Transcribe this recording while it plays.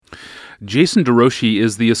Jason DeRouchie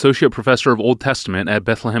is the Associate Professor of Old Testament at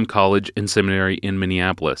Bethlehem College and Seminary in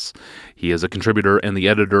Minneapolis. He is a contributor and the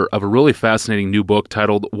editor of a really fascinating new book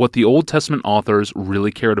titled What the Old Testament Authors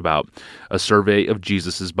Really Cared About, a survey of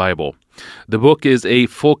Jesus' Bible. The book is a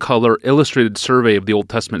full-color, illustrated survey of the Old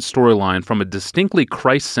Testament storyline from a distinctly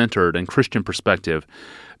Christ-centered and Christian perspective,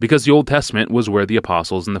 because the Old Testament was where the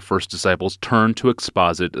apostles and the first disciples turned to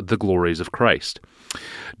exposit the glories of Christ.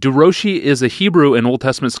 DeRouchie is a Hebrew and Old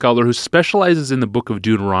Testament scholar who specializes in the book of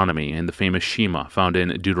Deuteronomy and the famous Shema, found in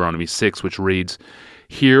Deuteronomy 6, which reads,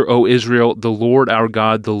 "Hear, O Israel, the Lord our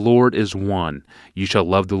God, the Lord is one. You shall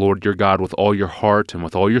love the Lord your God with all your heart and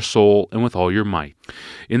with all your soul and with all your might."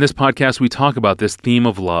 In this podcast, we talk about this theme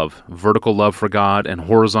of love, vertical love for God and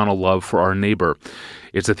horizontal love for our neighbor.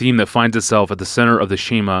 It's a theme that finds itself at the center of the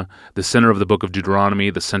Shema, the center of the book of Deuteronomy,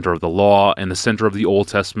 the center of the law, and the center of the Old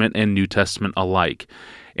Testament and New Testament alike.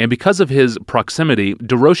 And because of his proximity,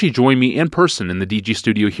 DeRouchie joined me in person in the DG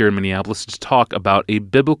studio here in Minneapolis to talk about a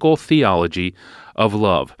biblical theology of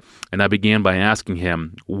love. And I began by asking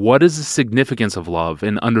him, what is the significance of love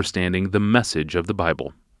in understanding the message of the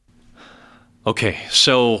Bible? Okay,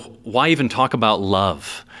 so why even talk about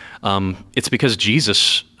love? It's because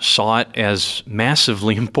Jesus saw it as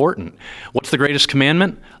massively important. What's the greatest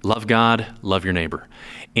commandment? Love God, love your neighbor.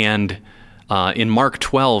 And in Mark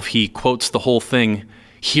 12, he quotes the whole thing,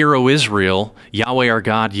 "Hear, O Israel, Yahweh our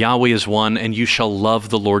God, Yahweh is one, and you shall love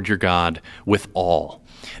the Lord your God with all."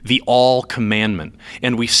 The all commandment.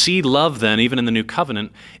 And we see love then, even in the New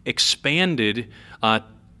Covenant, expanded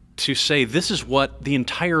to say this is what the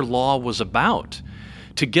entire law was about.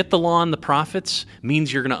 To get the law and the prophets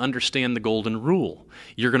means you're going to understand the golden rule.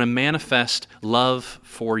 You're going to manifest love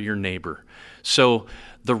for your neighbor. So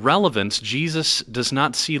the relevance, Jesus does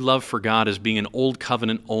not see love for God as being an old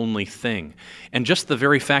covenant only thing. And just the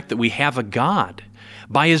very fact that we have a God,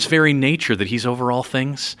 by his very nature that he's over all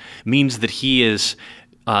things, means that he is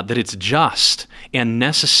that it's just and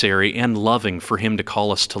necessary and loving for him to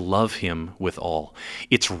call us to love him with all.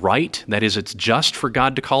 It's right, that is, it's just for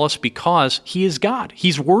God to call us because he is God.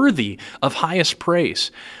 He's worthy of highest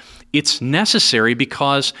praise. It's necessary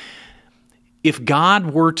because if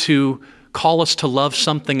God were to call us to love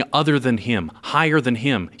something other than him, higher than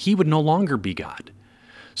him, he would no longer be God.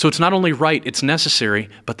 So it's not only right, it's necessary,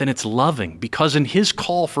 but then it's loving, because in his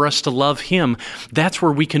call for us to love him, that's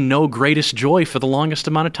where we can know greatest joy for the longest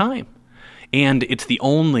amount of time. And it's the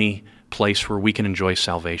only place where we can enjoy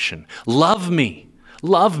salvation. Love me.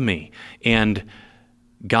 And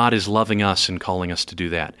God is loving us and calling us to do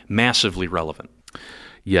that. Massively relevant.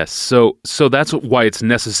 Yes, so that's why it's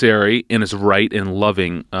necessary and it's right and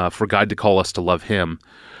loving for God to call us to love him.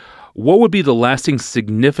 What would be the lasting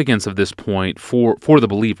significance of this point for the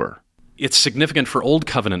believer? It's significant for Old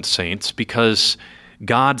Covenant saints because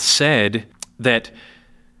God said that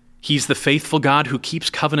he's the faithful God who keeps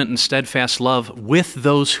covenant and steadfast love with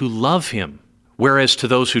those who love him, whereas to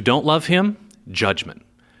those who don't love him, judgment.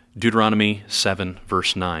 Deuteronomy 7,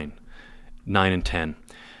 verse 9 and 10.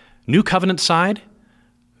 New Covenant side,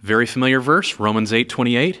 very familiar verse, Romans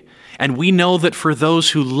 8:28. And we know that for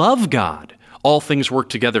those who love God, all things work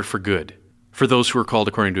together for good, for those who are called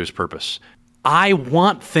according to his purpose. I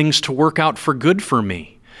want things to work out for good for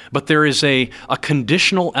me, but there is a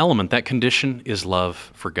conditional element. That condition is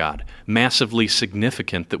love for God. Massively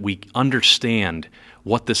significant that we understand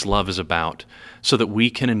what this love is about so that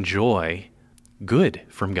we can enjoy good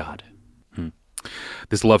from God.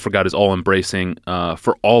 This love for God is all-embracing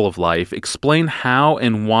for all of life. Explain how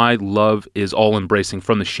and why love is all-embracing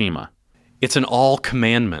from the Shema. It's an all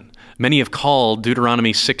commandment. Many have called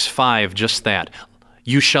Deuteronomy 6:5 just that.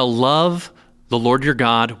 You shall love the Lord your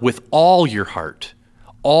God with all your heart,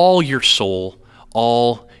 all your soul,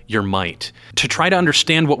 all your might. To try to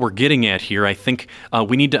understand what we're getting at here, I think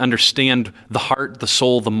we need to understand the heart, the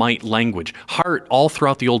soul, the might language. Heart, all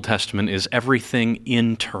throughout the Old Testament, is everything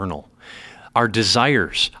internal. Our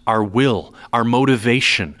desires, our will, our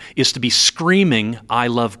motivation is to be screaming, I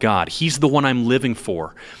love God. He's the one I'm living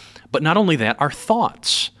for. But not only that, our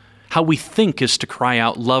thoughts, how we think is to cry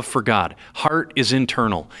out love for God. Heart is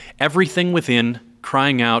internal. Everything within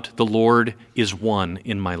crying out, the Lord is one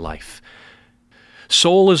in my life.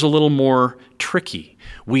 Soul is a little more tricky.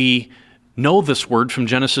 We know this word from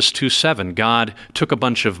Genesis 2:7. God took a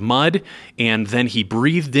bunch of mud and then he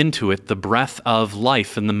breathed into it the breath of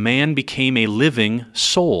life, and the man became a living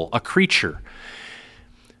soul, a creature.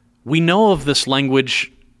 We know of this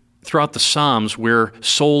language throughout the Psalms where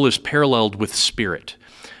soul is paralleled with spirit.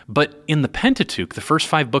 But in the Pentateuch, the first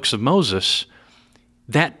 5 books of Moses,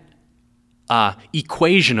 that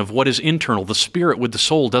equation of what is internal, the spirit with the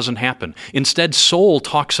soul, doesn't happen. Instead, soul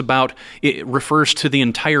talks about, it refers to the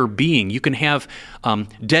entire being. You can have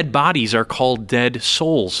dead bodies are called dead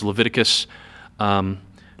souls, Leviticus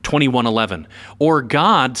 21:11. Or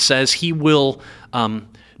God says he will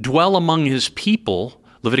dwell among his people,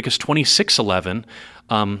 Leviticus 26:11.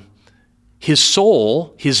 His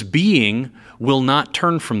soul, his being, will not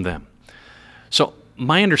turn from them. So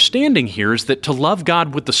my understanding here is that to love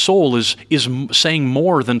God with the soul is saying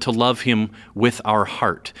more than to love him with our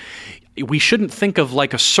heart. We shouldn't think of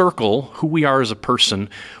like a circle, who we are as a person,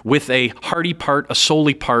 with a hearty part, a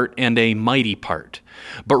soully part, and a mighty part.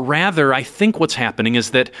 But rather, I think what's happening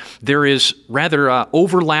is that there is rather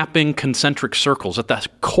overlapping concentric circles. At the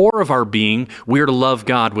core of our being, we are to love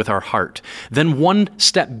God with our heart. Then one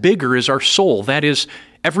step bigger is our soul. That is,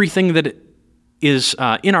 everything that is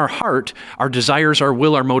in our heart, our desires, our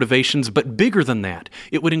will, our motivations, but bigger than that.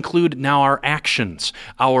 It would include now our actions,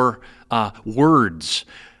 our words,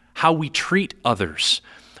 how we treat others,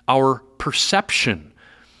 our perception,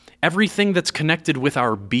 everything that's connected with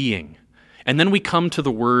our being. And then we come to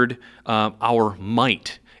the word, our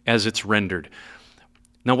might, as it's rendered.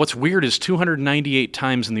 Now, what's weird is 298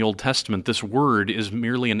 times in the Old Testament, this word is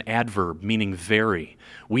merely an adverb, meaning very.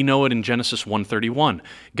 We know it in Genesis 1:31.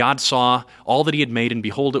 God saw all that he had made, and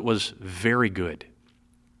behold, it was very good.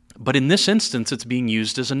 But in this instance, it's being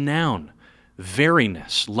used as a noun.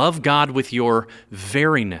 Veriness. Love God with your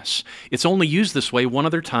veriness. It's only used this way one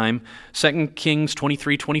other time, 2 Kings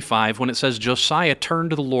 23:25, when it says, Josiah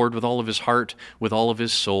turned to the Lord with all of his heart, with all of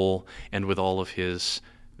his soul, and with all of his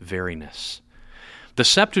veriness. The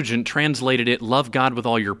Septuagint translated it, love God with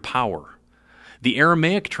all your power. The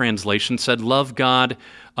Aramaic translation said, love God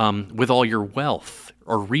with all your wealth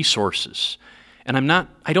or resources. And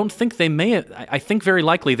I don't think they may, I think very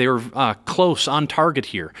likely they were close, on target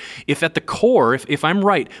here. If at the core, if I'm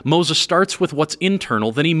right, Moses starts with what's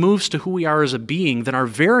internal, then he moves to who we are as a being, then our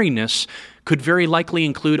veriness could very likely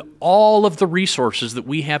include all of the resources that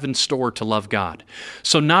we have in store to love God.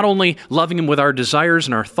 So not only loving him with our desires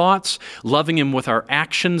and our thoughts, loving him with our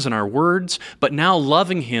actions and our words, but now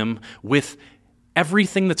loving him with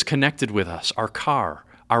everything that's connected with us, our car,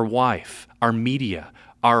 our wife, our media,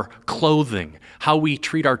 our clothing, how we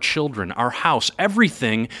treat our children, our house,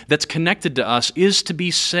 everything that's connected to us is to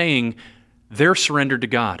be saying they're surrendered to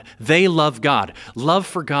God. They love God. Love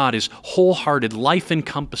for God is wholehearted,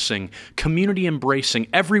 life-encompassing, community-embracing,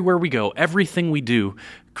 everywhere we go, everything we do,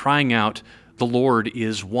 crying out, the Lord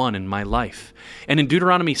is one in my life. And in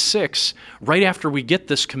Deuteronomy 6, right after we get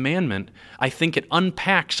this commandment, I think it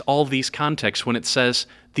unpacks all these contexts when it says,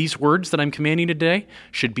 these words that I'm commanding today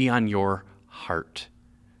should be on your heart.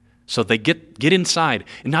 So they get inside.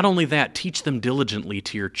 And not only that, teach them diligently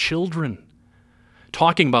to your children.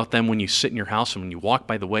 Talking about them when you sit in your house and when you walk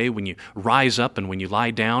by the way, when you rise up and when you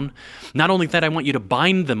lie down. Not only that, I want you to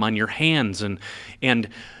bind them on your hands and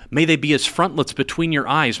may they be as frontlets between your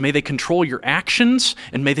eyes. May they control your actions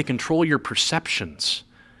and may they control your perceptions.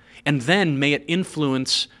 And then may it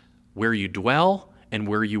influence where you dwell and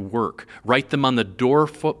where you work. Write them on the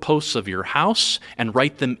doorposts of your house and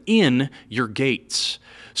write them in your gates.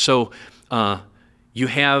 So you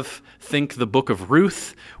have, think the book of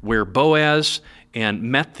Ruth, where Boaz and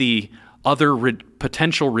met the other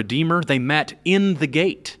potential redeemer. They met in the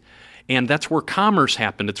gate. And that's where commerce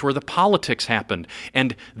happened. It's where the politics happened.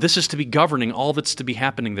 And this is to be governing all that's to be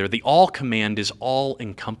happening there. The all command is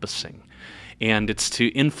all-encompassing. And it's to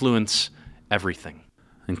influence everything.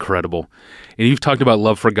 Incredible. And you've talked about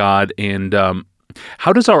love for God, and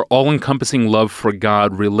how does our all-encompassing love for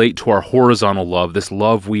God relate to our horizontal love, this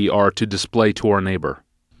love we are to display to our neighbor?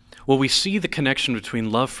 Well, we see the connection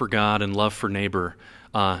between love for God and love for neighbor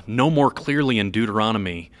no more clearly in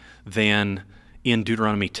Deuteronomy than in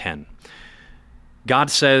Deuteronomy 10.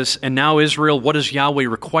 God says, and now Israel, what does Yahweh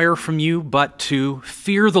require from you but to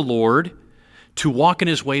fear the Lord, to walk in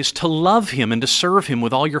his ways, to love him and to serve him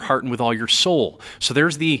with all your heart and with all your soul. So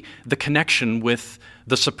there's the connection with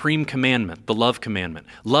the supreme commandment, the love commandment.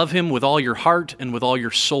 Love him with all your heart and with all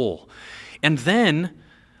your soul. And then,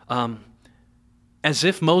 as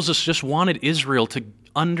if Moses just wanted Israel to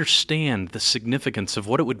understand the significance of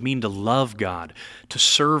what it would mean to love God, to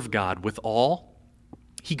serve God with all,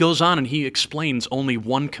 he goes on and he explains only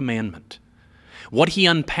one commandment. What he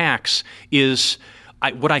unpacks is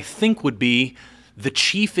what I think would be the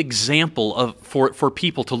chief example for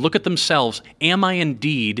people to look at themselves. Am I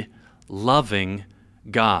indeed loving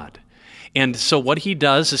God? And so what he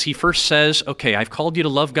does is he first says, okay, I've called you to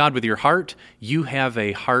love God with your heart. You have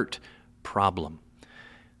a heart problem.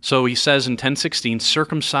 So he says in 10:16,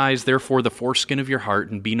 circumcise therefore the foreskin of your heart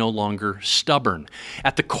and be no longer stubborn.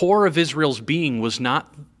 At the core of Israel's being was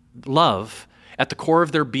not love. At the core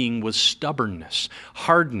of their being was stubbornness,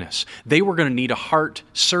 hardness. They were going to need a heart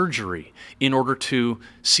surgery in order to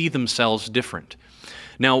see themselves different.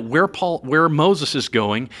 Now, where Moses is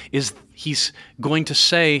going is he's going to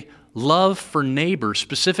say love for neighbor,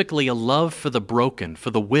 specifically a love for the broken, for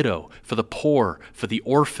the widow, for the poor, for the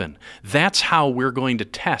orphan. That's how we're going to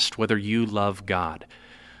test whether you love God.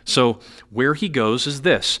 So where he goes is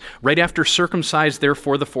this. Right after circumcise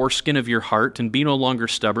therefore the foreskin of your heart and be no longer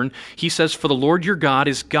stubborn, he says, for the Lord your God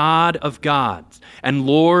is God of gods and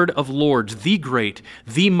Lord of lords, the great,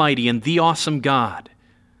 the mighty, and the awesome God.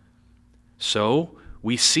 So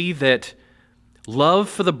we see that love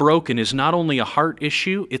for the broken is not only a heart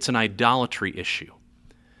issue, it's an idolatry issue.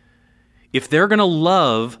 If they're going to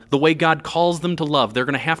love the way God calls them to love, they're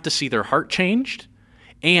going to have to see their heart changed,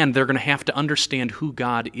 and they're going to have to understand who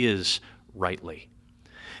God is rightly.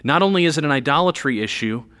 Not only is it an idolatry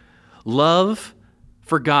issue, love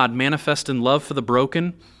for God, manifest in love for the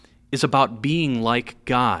broken, is about being like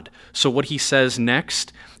God. So what he says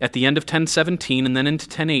next, at the end of 10:17 and then into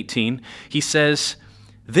 10:18, he says,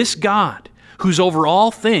 this God, who's over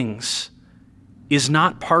all things, is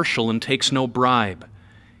not partial and takes no bribe.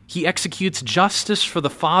 He executes justice for the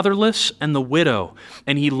fatherless and the widow,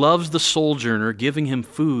 and he loves the sojourner, giving him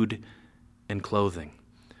food and clothing.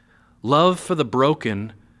 Love for the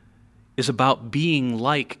broken is about being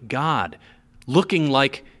like God, looking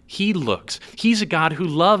like he looks. He's a God who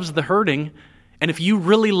loves the hurting, and if you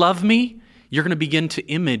really love me, you're going to begin to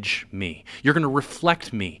image me. You're going to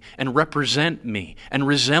reflect me and represent me and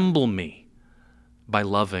resemble me by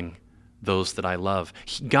loving those that I love.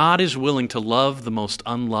 God is willing to love the most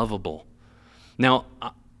unlovable. Now,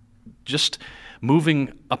 just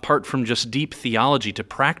moving apart from just deep theology to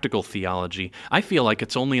practical theology, I feel like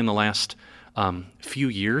it's only in the last few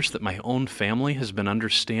years that my own family has been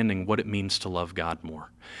understanding what it means to love God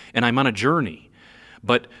more. And I'm on a journey,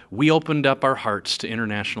 but we opened up our hearts to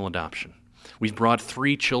international adoption. We've brought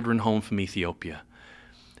 3 children home from Ethiopia,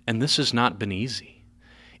 and this has not been easy.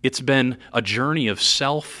 It's been a journey of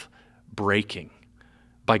self-breaking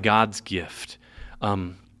by God's gift.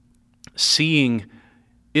 Seeing,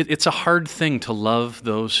 it's a hard thing to love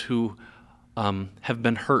those who have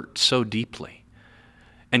been hurt so deeply.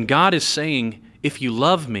 And God is saying, if you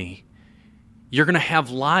love me, you're going to have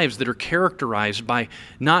lives that are characterized by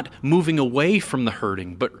not moving away from the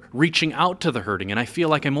hurting, but reaching out to the hurting. And I feel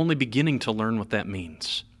like I'm only beginning to learn what that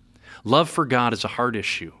means. Love for God is a hard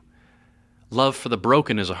issue. Love for the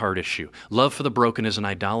broken is a hard issue. Love for the broken is an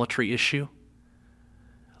idolatry issue.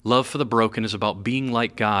 Love for the broken is about being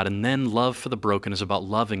like God, and then love for the broken is about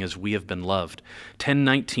loving as we have been loved.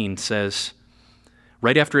 10:19 says,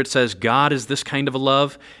 right after it says, God is this kind of a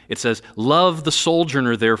love, it says, love the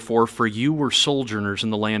sojourner, therefore, for you were sojourners in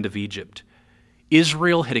the land of Egypt.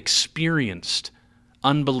 Israel had experienced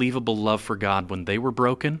unbelievable love for God when they were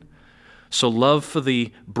broken. So love for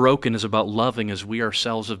the broken is about loving as we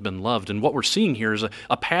ourselves have been loved. And what we're seeing here is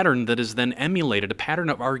a pattern that is then emulated, a pattern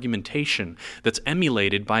of argumentation that's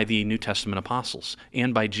emulated by the New Testament apostles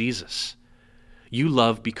and by Jesus. You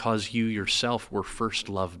love because you yourself were first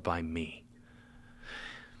loved by me.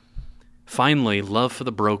 Finally, love for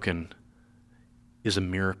the broken is a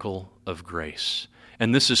miracle of grace.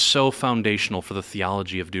 And this is so foundational for the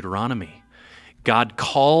theology of Deuteronomy. God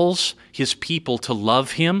calls his people to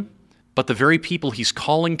love him, but the very people he's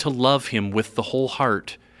calling to love him with the whole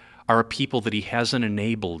heart are a people that he hasn't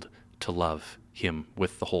enabled to love him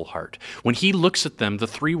with the whole heart. When he looks at them, the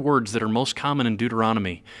 3 words that are most common in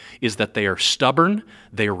Deuteronomy is that they are stubborn,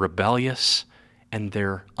 they are rebellious, and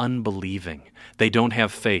they're unbelieving. They don't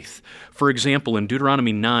have faith. For example, in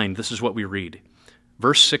Deuteronomy 9, this is what we read.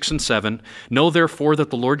 Verse 6 and 7, know therefore that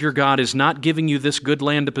the Lord your God is not giving you this good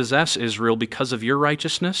land to possess, Israel, because of your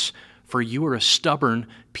righteousness, for you are a stubborn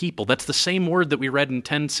people. That's the same word that we read in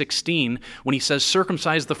 10:16 when he says,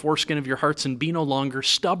 circumcise the foreskin of your hearts and be no longer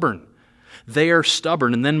stubborn. They are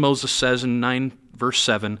stubborn. And then Moses says in 9 verse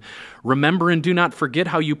 7, remember and do not forget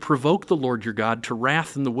how you provoked the Lord your God to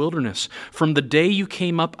wrath in the wilderness. From the day you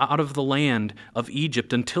came up out of the land of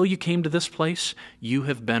Egypt until you came to this place, you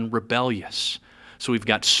have been rebellious. So we've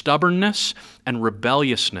got stubbornness and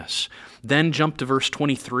rebelliousness. Then jump to verse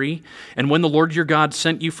 23. And when the Lord your God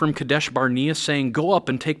sent you from Kadesh Barnea, saying, go up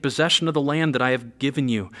and take possession of the land that I have given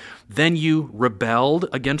you, then you rebelled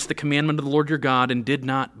against the commandment of the Lord your God and did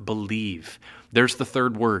not believe. There's the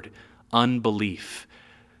 3rd word, unbelief.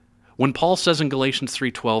 When Paul says in Galatians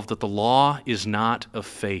 3:12 that the law is not of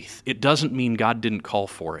faith, it doesn't mean God didn't call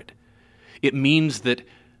for it. It means that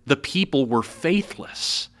the people were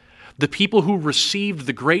faithless. The people who received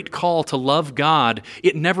the great call to love God,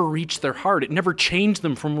 it never reached their heart. It never changed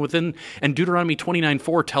them from within. And Deuteronomy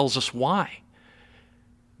 29:4 tells us why.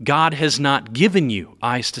 God has not given you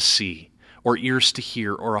eyes to see, or ears to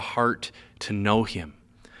hear, or a heart to know Him.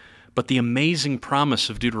 But the amazing promise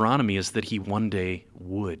of Deuteronomy is that He one day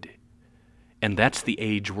would. And that's the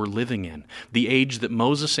age we're living in. The age that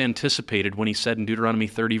Moses anticipated when he said in Deuteronomy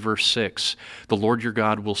 30, verse 6, "The Lord your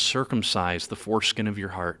God will circumcise the foreskin of your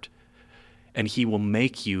heart, and He will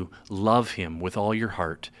make you love Him with all your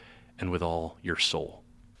heart and with all your soul."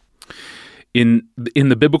 In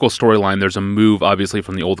the biblical storyline, there's a move, obviously,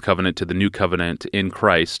 from the Old Covenant to the New Covenant in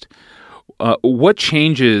Christ. What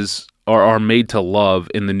changes are made to love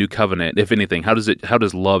in the New Covenant, if anything? How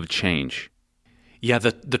does love change? Yeah,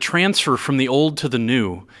 the transfer from the Old to the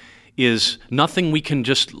New is nothing we can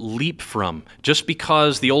just leap from. Just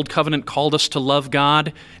because the Old Covenant called us to love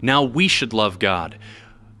God, now we should love God.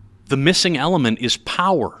 The missing element is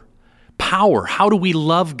power. Power. How do we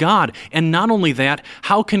love God? And not only that,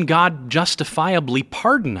 how can God justifiably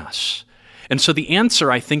pardon us? And so the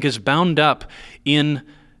answer, I think, is bound up in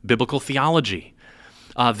biblical theology.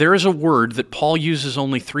 There is a word that Paul uses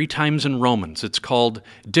only 3 times in Romans. It's called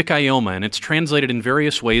dikaioma, and it's translated in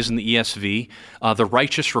various ways in the ESV, the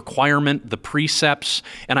righteous requirement, the precepts,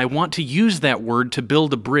 and I want to use that word to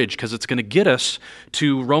build a bridge because it's going to get us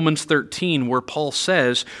to Romans 13 where Paul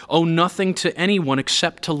says, "Owe nothing to anyone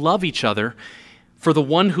except to love each other, for the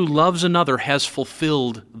one who loves another has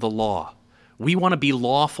fulfilled the law." We want to be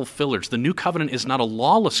law fulfillers. The new covenant is not a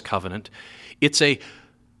lawless covenant. It's a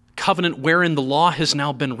covenant wherein the law has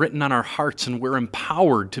now been written on our hearts and we're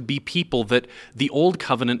empowered to be people that the old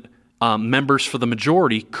covenant members for the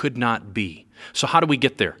majority could not be. So how do we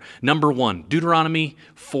get there? Number 1, Deuteronomy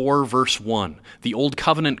 4 verse 1. The old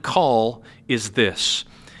covenant call is this: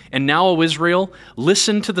 "And now, O Israel,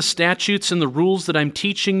 listen to the statutes and the rules that I'm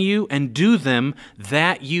teaching you and do them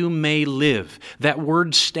that you may live." That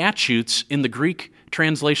word statutes in the Greek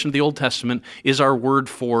translation of the Old Testament is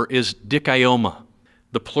dikaioma.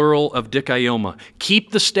 The plural of dikaioma.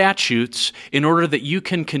 Keep the statutes in order that you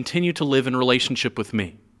can continue to live in relationship with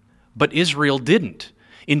me. But Israel didn't.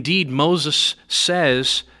 Indeed, Moses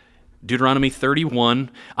says, Deuteronomy 31,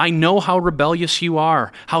 "I know how rebellious you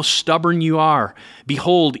are, how stubborn you are.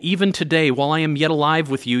 Behold, even today, while I am yet alive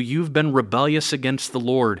with you, you've been rebellious against the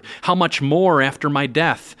Lord. How much more after my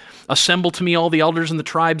death? Assemble to me all the elders and the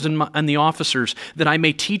tribes and the officers, that I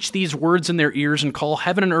may teach these words in their ears and call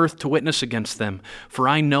heaven and earth to witness against them. For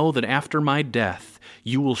I know that after my death,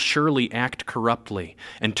 you will surely act corruptly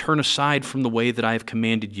and turn aside from the way that I have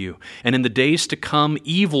commanded you. And in the days to come,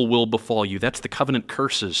 evil will befall you." That's the covenant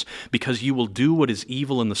curses, because you will do what is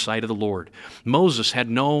evil in the sight of the Lord. Moses had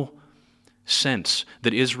no sense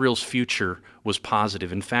that Israel's future was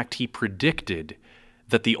positive. In fact, he predicted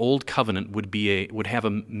that the old covenant would have a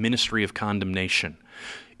ministry of condemnation.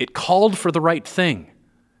 It called for the right thing.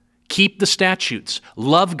 Keep the statutes.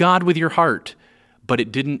 Love God with your heart. But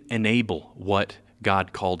it didn't enable what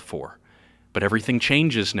God called for. But everything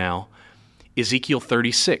changes now. Ezekiel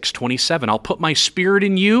 36:27. "I'll put my spirit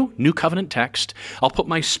in you," new covenant text, "I'll put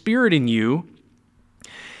my spirit in you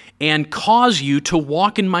and cause you to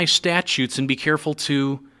walk in my statutes and be careful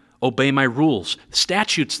to obey my rules."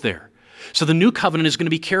 Statutes there. So the new covenant is going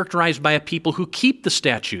to be characterized by a people who keep the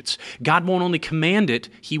statutes. God won't only command it,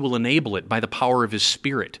 He will enable it by the power of His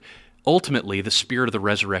Spirit. Ultimately, the Spirit of the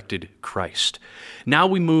resurrected Christ. Now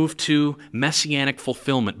we move to messianic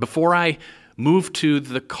fulfillment. Before I move to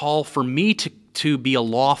the call for me to be a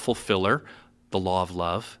law fulfiller, the law of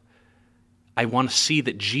love, I want to see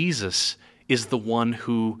that Jesus is the one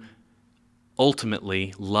who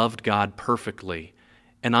ultimately loved God perfectly.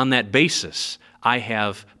 And on that basis, I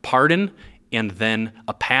have pardon and then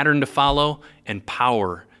a pattern to follow and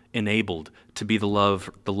power enabled to be the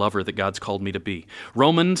lover that God's called me to be.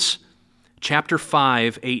 Romans chapter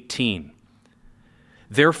 5:18.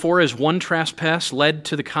 "Therefore, as one trespass led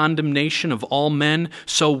to the condemnation of all men,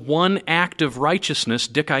 so one act of righteousness,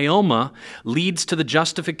 dikaioma, leads to the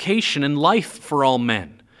justification and life for all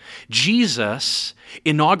men." Jesus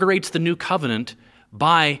inaugurates the new covenant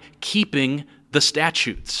by keeping the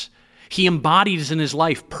statutes. He embodies in His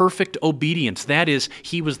life perfect obedience. That is,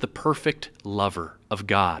 He was the perfect lover of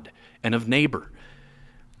God and of neighbor.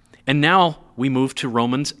 And now we move to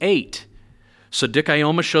Romans 8. So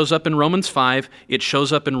dikaioma shows up in Romans 5. It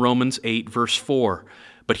shows up in Romans 8, verse 4.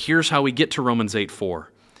 But here's how we get to Romans 8:4.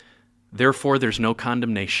 "Therefore, there's no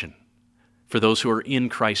condemnation for those who are in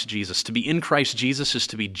Christ Jesus. To be in Christ Jesus is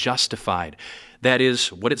to be justified. That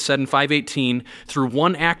is what it said in 5:18, through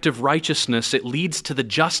one act of righteousness, it leads to the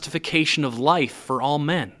justification of life for all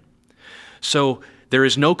men. So there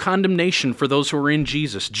is no condemnation for those who are in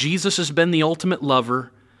Jesus. Jesus has been the ultimate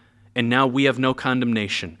lover, and now we have no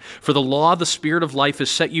condemnation. For the law, the Spirit of life, has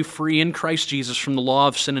set you free in Christ Jesus from the law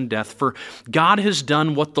of sin and death. For God has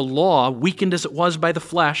done what the law, weakened as it was by the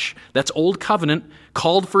flesh, that's old covenant,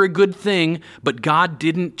 called for a good thing, but God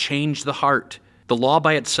didn't change the heart. The law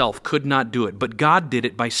by itself could not do it, but God did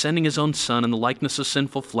it by sending His own Son in the likeness of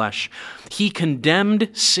sinful flesh. He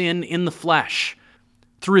condemned sin in the flesh.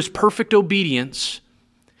 Through His perfect obedience,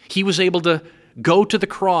 He was able to go to the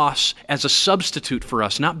cross as a substitute for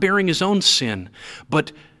us, not bearing His own sin,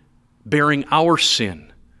 but bearing our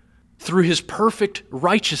sin. Through His perfect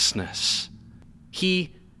righteousness,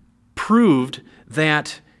 He proved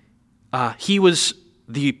that He was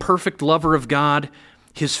the perfect lover of God.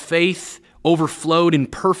 His faith overflowed in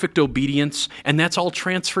perfect obedience, and that's all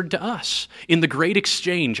transferred to us. In the great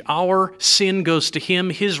exchange, our sin goes to Him,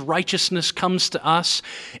 His righteousness comes to us,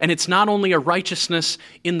 and it's not only a righteousness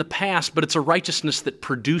in the past, but it's a righteousness that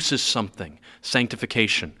produces something,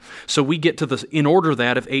 sanctification. So we get to the in order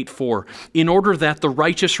that of 8:4, in order that the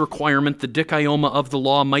righteous requirement, the dikaioma of the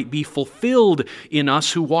law, might be fulfilled in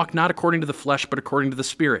us who walk not according to the flesh, but according to the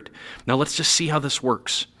Spirit. Now let's just see how this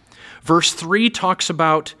works. Verse 3 talks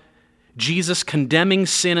about Jesus condemning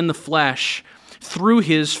sin in the flesh through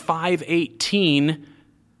His 5:18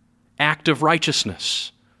 act of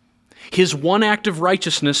righteousness. His one act of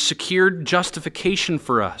righteousness secured justification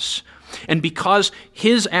for us. And because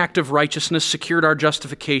His act of righteousness secured our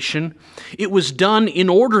justification, it was done in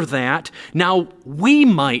order that now we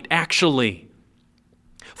might actually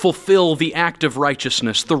fulfill the act of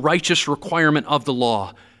righteousness, the righteous requirement of the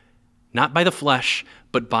law, not by the flesh,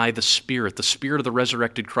 but by the Spirit of the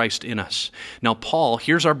resurrected Christ in us. Now Paul,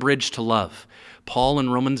 here's our bridge to love. Paul in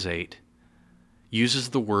Romans 8 uses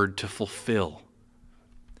the word to fulfill.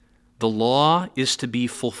 The law is to be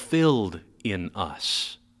fulfilled in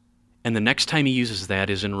us. And the next time he uses that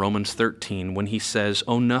is in Romans 13 when he says,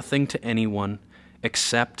 "Owe nothing to anyone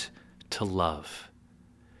except to love."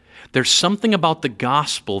 There's something about the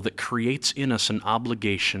gospel that creates in us an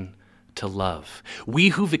obligation to love. We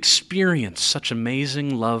who've experienced such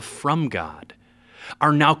amazing love from God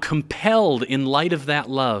are now compelled, in light of that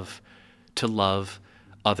love, to love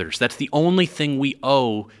others. That's the only thing we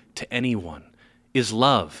owe to anyone, is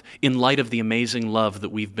love, in light of the amazing love that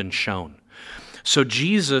we've been shown. So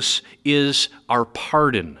Jesus is our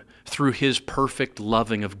pardon through His perfect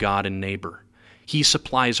loving of God and neighbor. He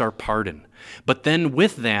supplies our pardon. But then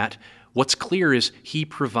with that, what's clear is He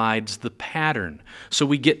provides the pattern. So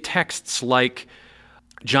we get texts like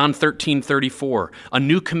John 13:34, "A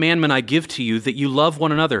new commandment I give to you, that you love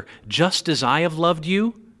one another. Just as I have loved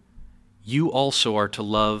you, you also are to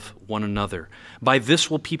love one another. By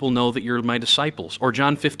this will people know that you're my disciples." Or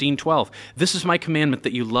John 15:12, "This is my commandment,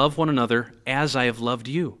 that you love one another as I have loved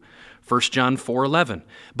you." 1 John 4:11,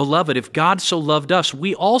 "Beloved, if God so loved us,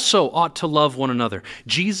 we also ought to love one another."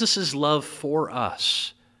 Jesus' love for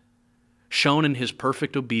us, shown in His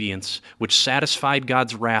perfect obedience, which satisfied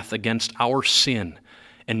God's wrath against our sin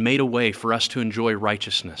and made a way for us to enjoy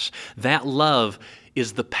righteousness. That love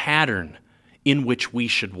is the pattern in which we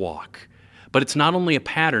should walk. But it's not only a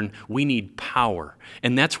pattern, we need power.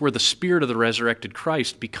 And that's where the Spirit of the resurrected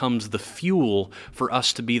Christ becomes the fuel for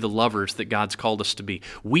us to be the lovers that God's called us to be.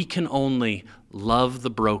 We can only love the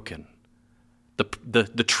broken.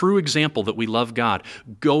 The true example that we love God,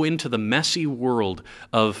 go into the messy world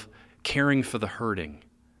of caring for the hurting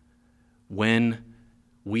when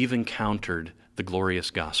we've encountered the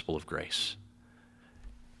glorious gospel of grace.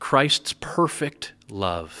 Christ's perfect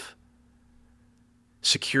love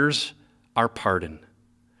secures our pardon,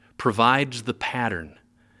 provides the pattern,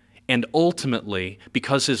 and ultimately,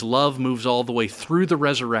 because His love moves all the way through the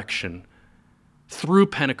resurrection, through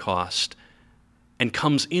Pentecost, and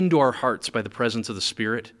comes into our hearts by the presence of the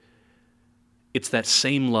Spirit, it's that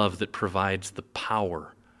same love that provides the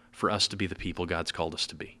power for us to be the people God's called us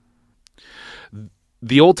to be.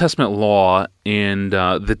 The Old Testament law and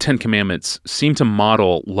the Ten Commandments seem to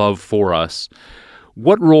model love for us.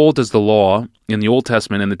 What role does the law in the Old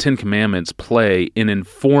Testament and the Ten Commandments play in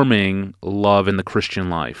informing love in the Christian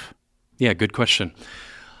life? Yeah, good question.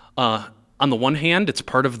 On the one hand, it's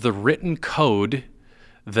part of the written code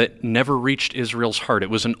that never reached Israel's heart. It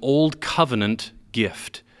was an old covenant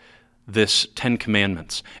gift, this Ten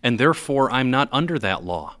Commandments, and therefore I'm not under that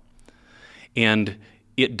law. And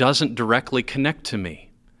it doesn't directly connect to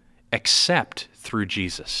me, except through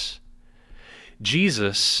Jesus.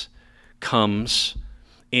 Jesus comes,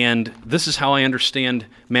 and this is how I understand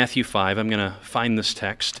Matthew 5. I'm going to find this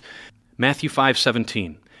text. Matthew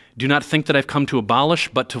 5:17. Do not think that I've come to abolish,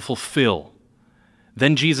 but to fulfill.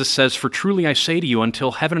 Then Jesus says, for truly I say to you,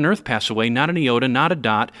 until heaven and earth pass away, not an iota, not a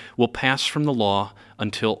dot will pass from the law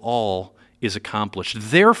until all is accomplished.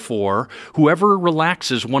 Therefore, whoever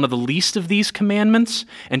relaxes one of the least of these commandments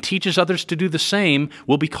and teaches others to do the same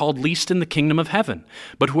will be called least in the kingdom of heaven.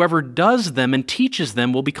 But whoever does them and teaches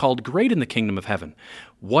them will be called great in the kingdom of heaven.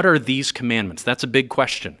 What are these commandments? That's a big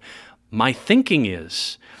question. My thinking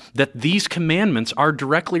is that these commandments are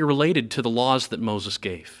directly related to the laws that Moses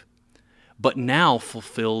gave, but now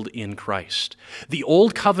fulfilled in Christ. The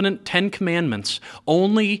Old Covenant 10 Commandments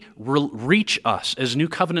only reach us as New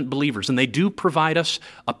Covenant believers, and they do provide us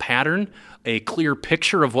a pattern, a clear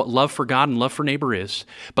picture of what love for God and love for neighbor is,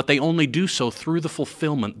 but they only do so through the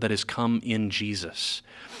fulfillment that has come in Jesus.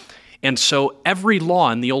 And so every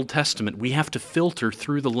law in the Old Testament, we have to filter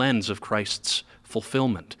through the lens of Christ's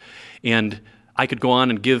fulfillment. And I could go on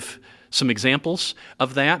and give some examples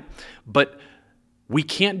of that, but we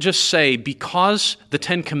can't just say, because the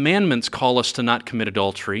 10 Commandments call us to not commit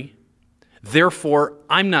adultery, therefore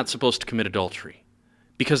I'm not supposed to commit adultery,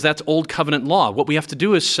 because that's Old Covenant law. What we have to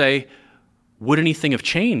do is say, would anything have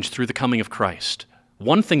changed through the coming of Christ?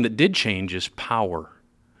 One thing that did change is power.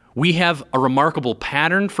 We have a remarkable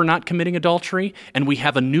pattern for not committing adultery, and we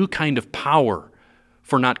have a new kind of power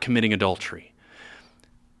for not committing adultery.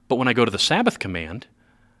 But when I go to the Sabbath command,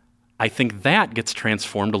 I think that gets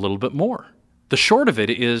transformed a little bit more. The short of it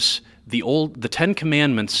is the 10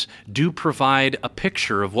 Commandments do provide a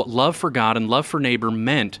picture of what love for God and love for neighbor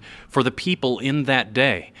meant for the people in that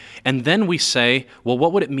day. And then we say, well,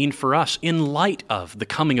 what would it mean for us in light of the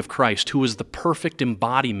coming of Christ, who is the perfect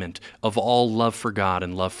embodiment of all love for God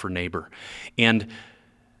and love for neighbor? And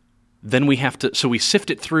then we sift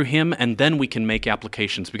it through him, and then we can make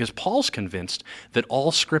applications, because Paul's convinced that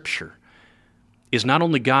all Scripture is not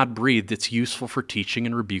only God-breathed, it's useful for teaching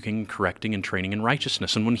and rebuking and correcting and training in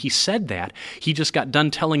righteousness. And when he said that, he just got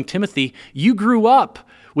done telling Timothy, you grew up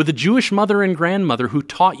with a Jewish mother and grandmother who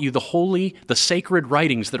taught you the sacred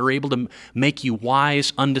writings that are able to make you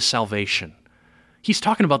wise unto salvation. He's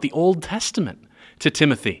talking about the Old Testament to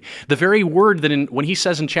Timothy. The very word that when he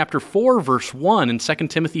says in chapter 4, verse 1, in 2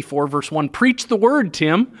 Timothy 4, verse 1, preach the word,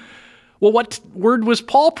 Tim. Well, what word was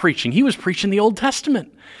Paul preaching? He was preaching the Old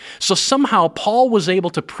Testament. So somehow Paul was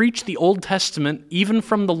able to preach the Old Testament even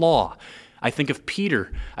from the law. I think of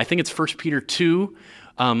Peter. I think it's 1 Peter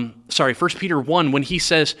 1, when he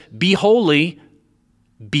says, be holy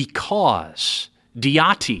because,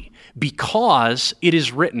 diati, because it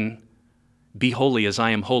is written, be holy as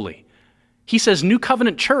I am holy. He says, New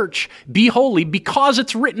Covenant Church, be holy because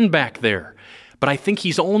it's written back there. But I think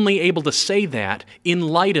he's only able to say that in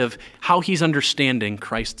light of how he's understanding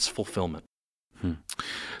Christ's fulfillment.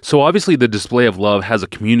 So obviously the display of love has a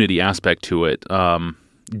community aspect to it.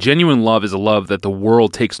 Genuine love is a love that the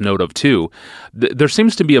world takes note of too. There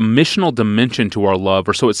seems to be a missional dimension to our love,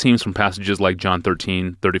 or so it seems from passages like John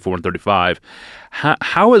 13, 34, and 35.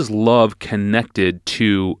 How is love connected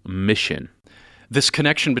to mission? This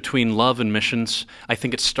connection between love and missions, I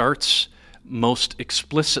think it starts most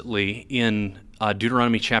explicitly in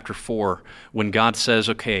Deuteronomy chapter 4, when God says,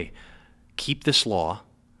 okay, keep this law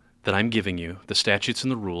that I'm giving you, the statutes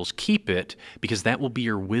and the rules, keep it, because that will be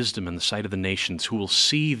your wisdom in the sight of the nations, who will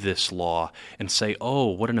see this law and say, oh,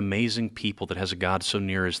 what an amazing people that has a God so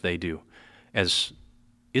near as they do, as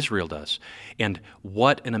Israel does. And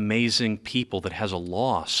what an amazing people that has a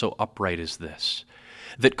law so upright as this,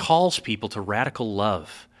 that calls people to radical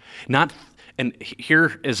love. And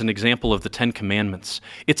here is an example of the 10 Commandments.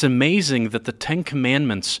 It's amazing that the 10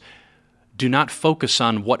 Commandments do not focus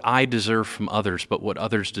on what I deserve from others, but what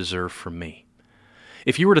others deserve from me.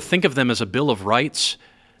 If you were to think of them as a bill of rights,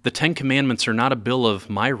 the 10 Commandments are not a bill of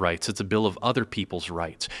my rights, it's a bill of other people's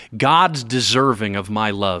rights. God's deserving of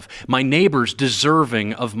my love. My neighbor's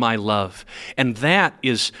deserving of my love. And that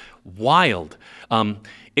is wild.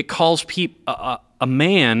 It calls a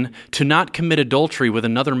man to not commit adultery with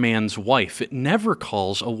another man's wife. It never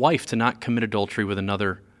calls a wife to not commit adultery with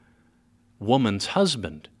another woman's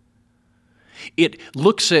husband. It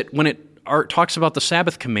looks at, when it talks about the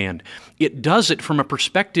Sabbath command, it does it from a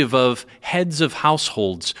perspective of heads of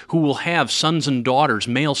households who will have sons and daughters,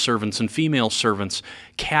 male servants and female servants,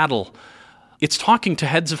 cattle. It's talking to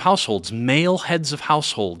heads of households, male heads of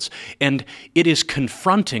households, and it is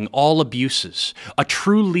confronting all abuses. A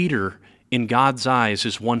true leader in God's eyes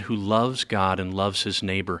is one who loves God and loves his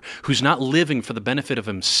neighbor, who's not living for the benefit of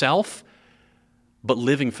himself, but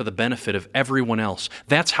living for the benefit of everyone else.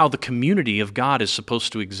 That's how the community of God is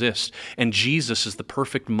supposed to exist. And Jesus is the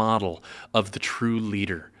perfect model of the true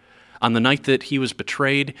leader. On the night that he was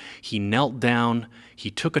betrayed, he knelt down, he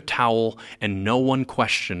took a towel, and no one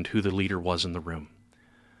questioned who the leader was in the room.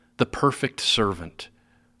 The perfect servant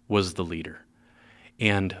was the leader.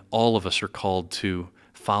 And all of us are called to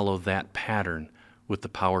follow that pattern with the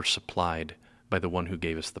power supplied by the one who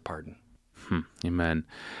gave us the pardon. Amen.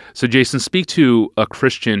 So, Jason, speak to a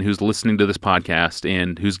Christian who's listening to this podcast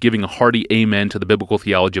and who's giving a hearty amen to the biblical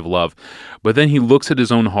theology of love, but then he looks at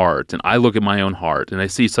his own heart, and I look at my own heart, and I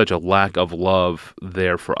see such a lack of love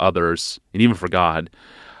there for others and even for God.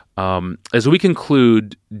 As we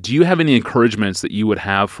conclude, do you have any encouragements that you would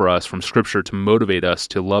have for us from Scripture to motivate us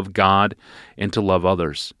to love God and to love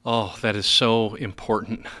others? Oh, that is so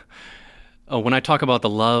important. When I talk about the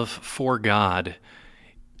love for God,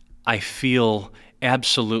 I feel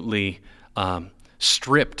absolutely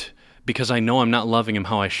stripped because I know I'm not loving Him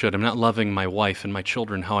how I should. I'm not loving my wife and my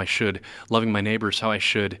children how I should, loving my neighbors how I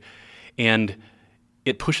should. And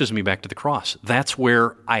it pushes me back to the cross. That's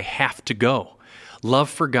where I have to go.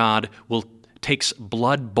 Love for God takes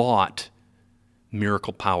blood-bought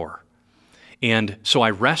miracle power. And so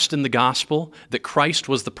I rest in the gospel that Christ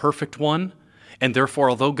was the perfect one, and therefore,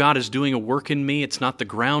 although God is doing a work in me, it's not the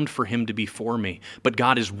ground for Him to be for me. But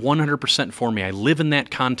God is 100% for me. I live in that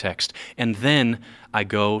context. And then I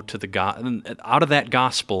go to out of that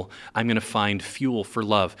gospel, I'm going to find fuel for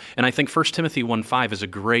love. And I think 1 Timothy 1:5 is a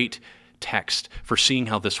great text for seeing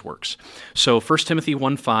how this works. So 1 Timothy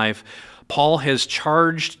 1:5, Paul has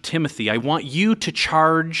charged Timothy, I want you to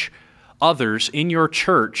charge others in your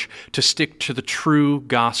church to stick to the true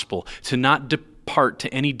gospel, to not depart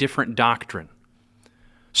to any different doctrine.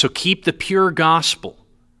 So keep the pure gospel.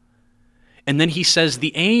 And then he says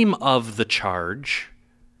the aim of the charge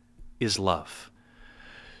is love.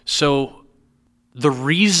 So the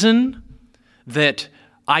reason that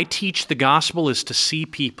I teach the gospel is to see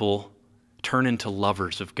people turn into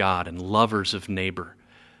lovers of God and lovers of neighbor.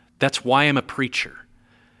 That's why I'm a preacher,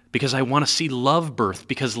 because I want to see love birthed,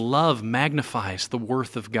 because love magnifies the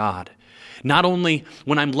worth of God. Not only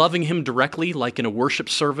when I'm loving Him directly, like in a worship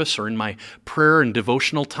service or in my prayer and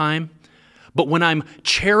devotional time, but when I'm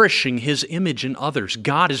cherishing His image in others.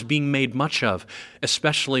 God is being made much of,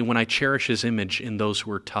 especially when I cherish His image in those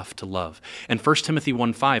who are tough to love. And 1 Timothy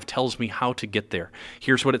 1:5 tells me how to get there.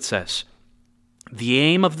 Here's what it says. The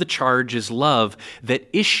aim of the charge is love that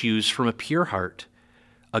issues from a pure heart,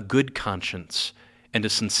 a good conscience, and a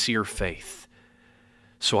sincere faith.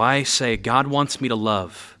 So I say, God wants me to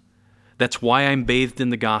love. That's why I'm bathed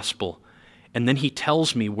in the gospel. And then He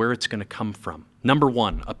tells me where it's going to come from. Number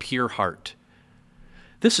one, a pure heart.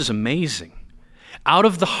 This is amazing. Out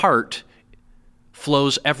of the heart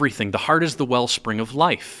flows everything. The heart is the wellspring of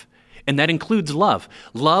life, and that includes love.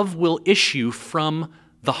 Love will issue from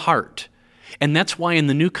the heart. And that's why in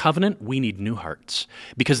the new covenant, we need new hearts,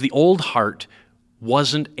 because the old heart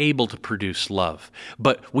wasn't able to produce love.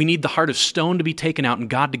 But we need the heart of stone to be taken out and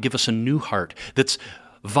God to give us a new heart that's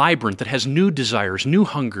vibrant, that has new desires, new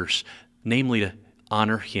hungers, namely to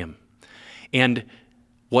honor Him. And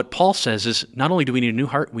what Paul says is not only do we need a new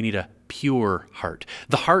heart, we need a pure heart.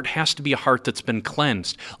 The heart has to be a heart that's been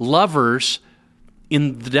cleansed. Lovers,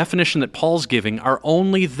 in the definition that Paul's giving, are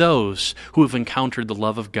only those who have encountered the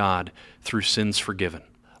love of God through sins forgiven.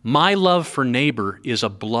 My love for neighbor is a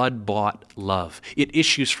blood-bought love. It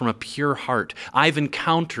issues from a pure heart. I've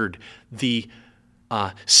encountered the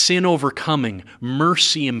sin-overcoming,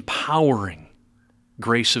 mercy-empowering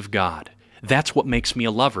grace of God. That's what makes me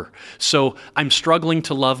a lover. So I'm struggling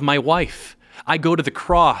to love my wife. I go to the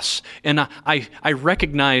cross and I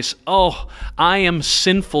recognize, I am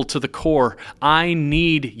sinful to the core. I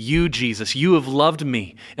need you, Jesus. You have loved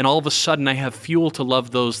me. And all of a sudden I have fuel to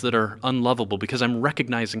love those that are unlovable because I'm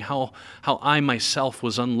recognizing how I myself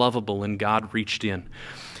was unlovable and God reached in.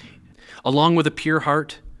 Along with a pure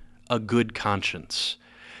heart, a good conscience.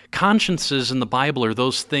 Consciences in the Bible are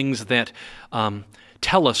those things that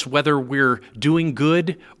tell us whether we're doing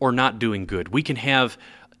good or not doing good. We can have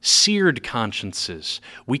seared consciences.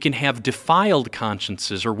 We can have defiled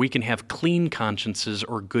consciences, or we can have clean consciences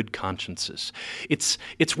or good consciences. It's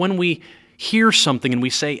when we hear something and we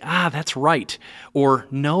say, that's right, or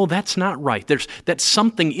no, that's not right. That's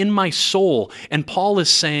something in my soul. And Paul is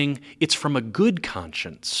saying it's from a good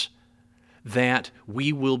conscience that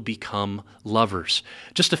we will become lovers.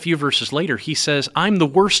 Just a few verses later, he says, I'm the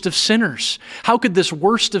worst of sinners. How could this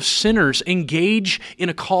worst of sinners engage in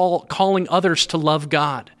a calling others to love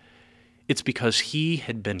God? It's because he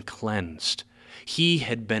had been cleansed. He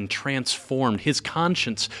had been transformed. His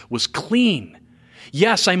conscience was clean.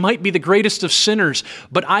 Yes, I might be the greatest of sinners,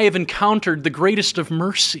 but I have encountered the greatest of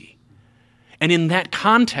mercy. And in that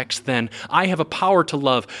context, then, I have a power to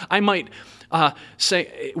love. I might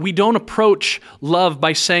say, we don't approach love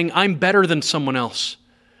by saying, I'm better than someone else.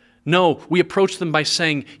 No, we approach them by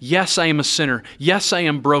saying, yes, I am a sinner. Yes, I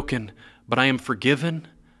am broken, but I am forgiven.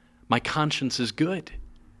 My conscience is good.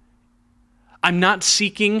 I'm not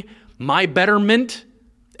seeking my betterment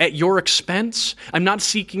at your expense. I'm not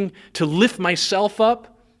seeking to lift myself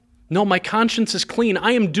up. No, my conscience is clean.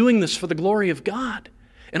 I am doing this for the glory of God.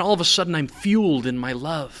 And all of a sudden, I'm fueled in my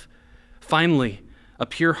love. Finally, a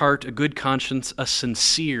pure heart, a good conscience, a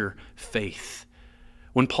sincere faith.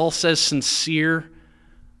 When Paul says sincere,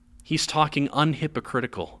 he's talking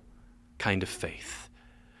unhypocritical kind of faith.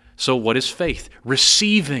 So what is faith?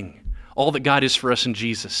 Receiving all that God is for us in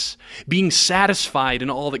Jesus. Being satisfied in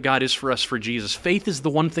all that God is for us for Jesus. Faith is the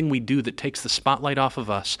one thing we do that takes the spotlight off of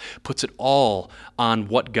us, puts it all on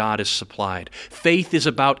what God has supplied. Faith is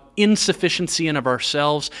about insufficiency in of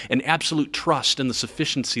ourselves and absolute trust in the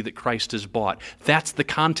sufficiency that Christ has bought. That's the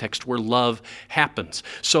context where love happens.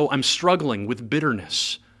 So I'm struggling with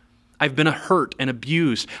bitterness. I've been hurt and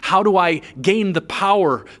abused. How do I gain the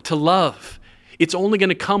power to love? It's only going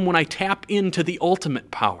to come when I tap into the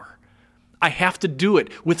ultimate power. I have to do it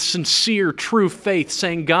with sincere, true faith,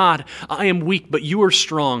 saying, God, I am weak, but you are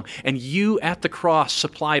strong, and you at the cross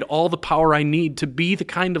supplied all the power I need to be the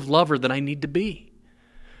kind of lover that I need to be.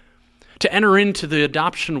 To enter into the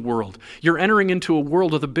adoption world, you're entering into a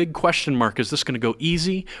world with a big question mark. Is this going to go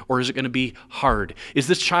easy, or is it going to be hard? Is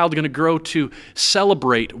this child going to grow to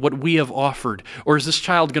celebrate what we have offered, or is this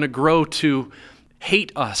child going to grow to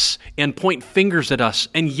hate us and point fingers at us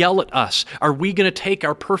and yell at us? Are we going to take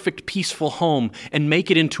our perfect, peaceful home and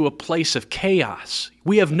make it into a place of chaos?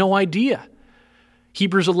 We have no idea.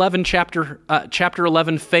 Hebrews 11, chapter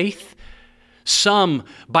 11, faith. Some,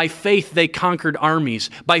 by faith, they conquered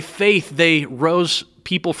armies. By faith, they rose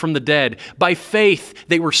people from the dead. By faith,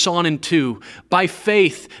 they were sawn in two. By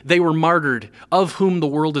faith, they were martyred, of whom the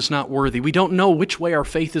world is not worthy. We don't know which way our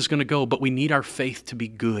faith is going to go, but we need our faith to be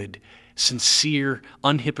good. Sincere,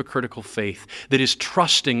 unhypocritical faith that is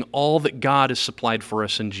trusting all that God has supplied for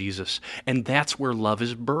us in Jesus. And that's where love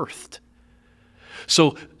is birthed.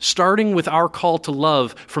 So starting with our call to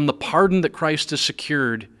love from the pardon that Christ has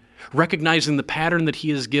secured, recognizing the pattern that he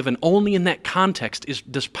has given, only in that context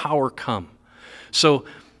does power come. So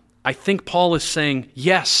I think Paul is saying,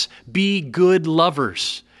 yes, be good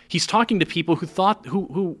lovers. He's talking to people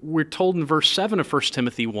who we're told in verse 7 of 1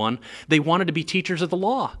 Timothy 1, they wanted to be teachers of the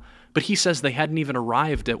law. But he says they hadn't even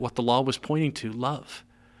arrived at what the law was pointing to, love.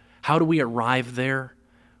 How do we arrive there?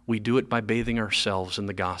 We do it by bathing ourselves in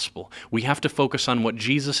the gospel. We have to focus on what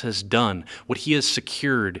Jesus has done, what he has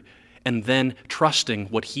secured, and then trusting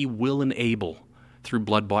what he will enable through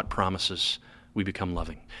blood-bought promises. We become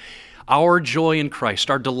loving. Our joy in Christ,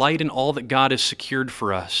 our delight in all that God has secured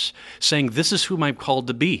for us, saying, this is whom I'm called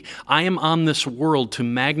to be. I am on this world to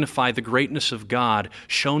magnify the greatness of God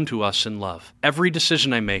shown to us in love. Every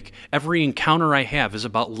decision I make, every encounter I have is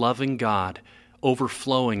about loving God,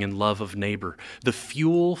 overflowing in love of neighbor. The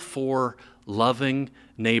fuel for loving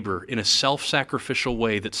neighbor in a self-sacrificial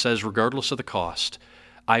way that says, regardless of the cost,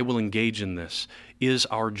 I will engage in this, is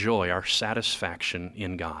our joy, our satisfaction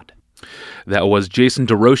in God. That was Jason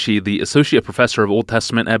DeRouchie, the Associate Professor of Old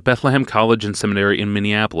Testament at Bethlehem College and Seminary in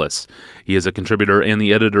Minneapolis. He is a contributor and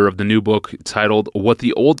the editor of the new book titled What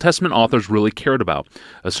the Old Testament Authors Really Cared About,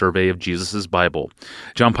 a survey of Jesus' Bible.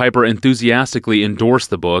 John Piper enthusiastically endorsed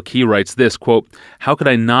the book. He writes this, quote, how could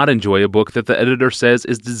I not enjoy a book that the editor says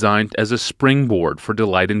is designed as a springboard for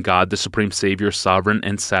delight in God, the Supreme Savior, Sovereign,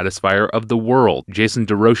 and Satisfier of the world? Jason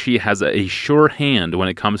DeRouchie has a sure hand when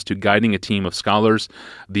it comes to guiding a team of scholars.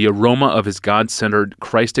 The aroma of his God-centered,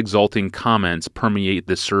 Christ-exalting comments permeate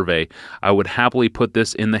this survey. I would happily put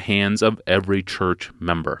this in the hands of every church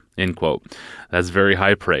member. End quote. That's very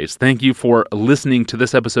high praise. Thank you for listening to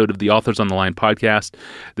this episode of the Authors on the Line podcast.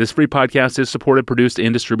 This free podcast is supported, produced,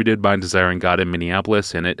 and distributed by Desiring God in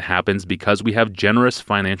Minneapolis, and it happens because we have generous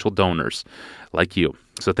financial donors like you.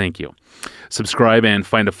 So thank you. Subscribe and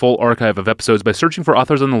find a full archive of episodes by searching for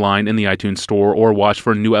Authors on the Line in the iTunes Store, or watch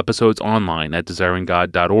for new episodes online at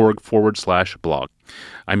desiringgod.org/blog.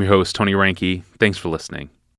 I'm your host, Tony Reinke. Thanks for listening.